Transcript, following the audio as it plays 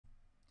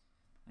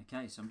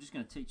Okay, so I'm just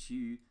going to teach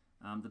you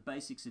the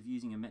basics of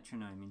using a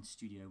metronome in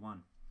Studio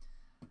One.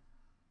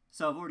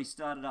 So I've already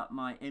started up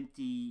my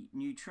empty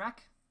new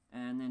track,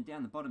 and then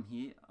down the bottom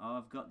here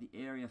I've got the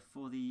area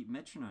for the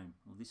metronome,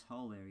 or this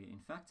whole area in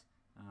fact.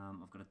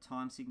 I've got a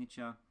time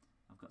signature,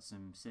 I've got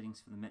some settings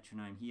for the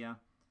metronome here,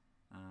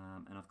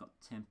 and I've got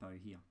tempo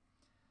here.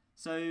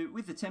 So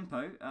with the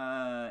tempo,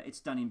 it's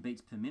done in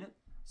beats per minute,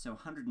 so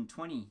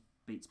 120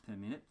 beats per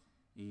minute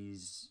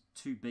is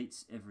 2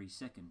 beats every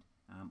second,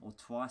 or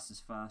twice as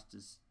fast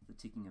as the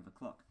ticking of a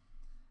clock.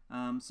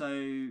 So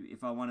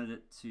if I wanted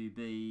it to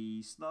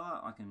be slower,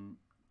 I can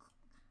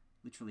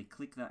literally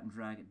click that and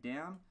drag it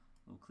down,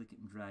 or click it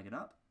and drag it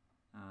up,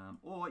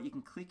 or you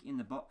can click in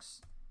the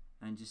box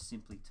and just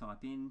simply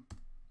type in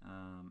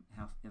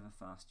however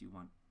fast you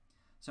want.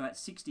 So at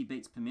 60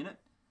 beats per minute,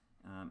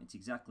 it's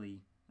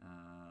exactly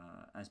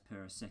as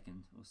per a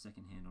second, or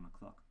second hand on a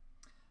clock.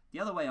 The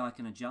other way I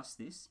can adjust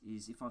this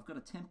is if I've got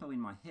a tempo in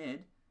my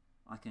head,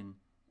 I can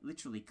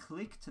literally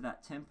click to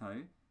that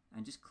tempo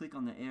and just click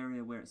on the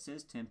area where it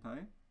says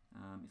tempo.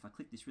 If I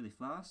click this really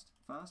fast,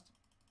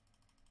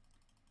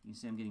 you can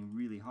see I'm getting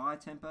really high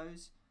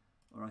tempos,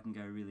 or I can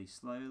go really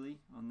slowly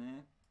on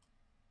there.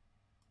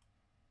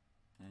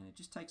 And it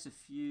just takes a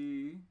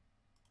few,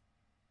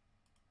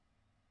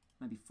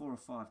 maybe 4 or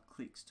 5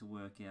 clicks to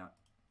work out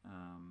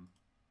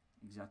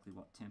exactly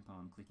what tempo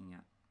I'm clicking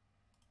at.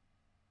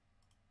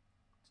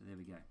 So there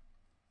we go.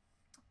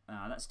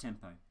 That's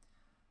tempo.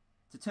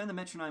 To turn the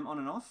metronome on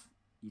and off,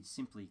 you'd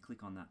simply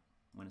click on that.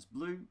 When it's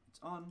blue, it's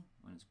on.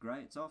 When it's grey,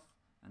 it's off.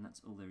 And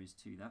that's all there is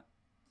to that.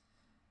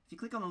 If you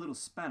click on the little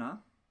spanner,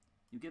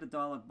 you'll get a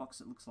dialog box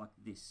that looks like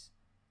this.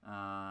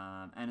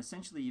 And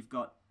essentially you've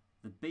got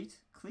the beat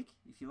click,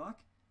 if you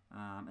like,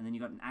 and then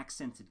you've got an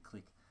accented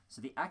click.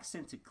 So the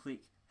accented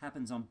click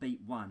happens on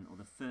beat 1, or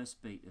the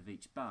first beat of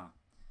each bar.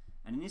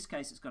 And in this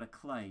case, it's got a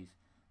clave,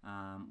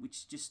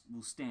 which just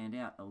will stand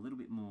out a little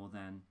bit more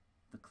than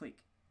the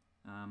click.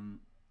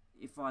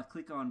 If I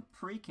click on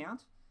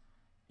pre-count,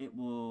 it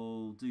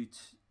will do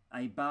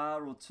a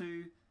bar or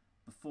 2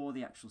 before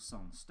the actual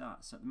song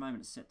starts. So at the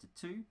moment it's set to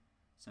 2.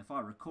 So if I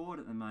record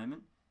at the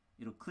moment,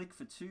 it'll click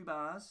for 2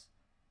 bars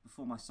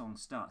before my song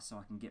starts, so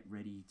I can get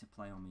ready to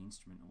play on the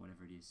instrument or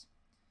whatever it is.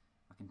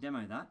 I can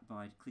demo that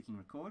by clicking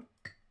record.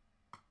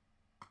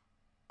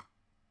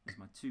 There's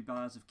my 2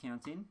 bars of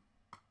count in,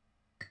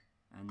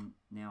 and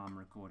now I'm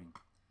recording.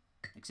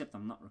 Except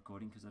I'm not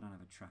recording because I don't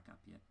have a track up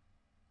yet.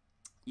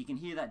 You can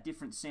hear that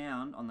different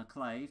sound on the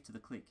clave to the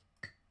click.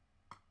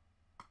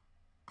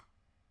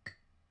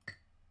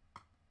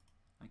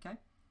 Okay,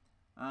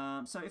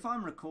 so if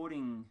I'm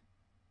recording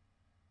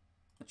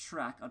a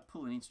track, I'd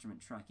pull an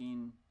instrument track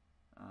in.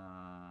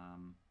 I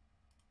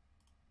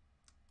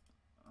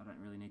don't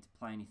really need to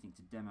play anything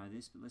to demo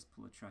this, but let's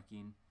pull a track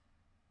in.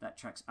 That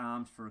track's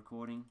armed for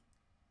recording.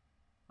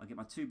 I'll get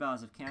my 2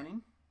 bars of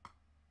counting,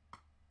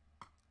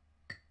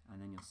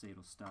 and then you'll see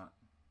it'll start.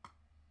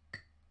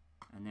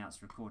 And now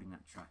it's recording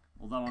that track,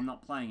 although I'm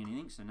not playing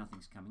anything, so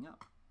nothing's coming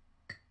up.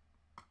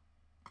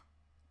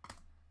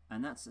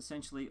 And that's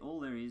essentially all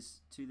there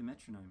is to the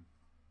metronome.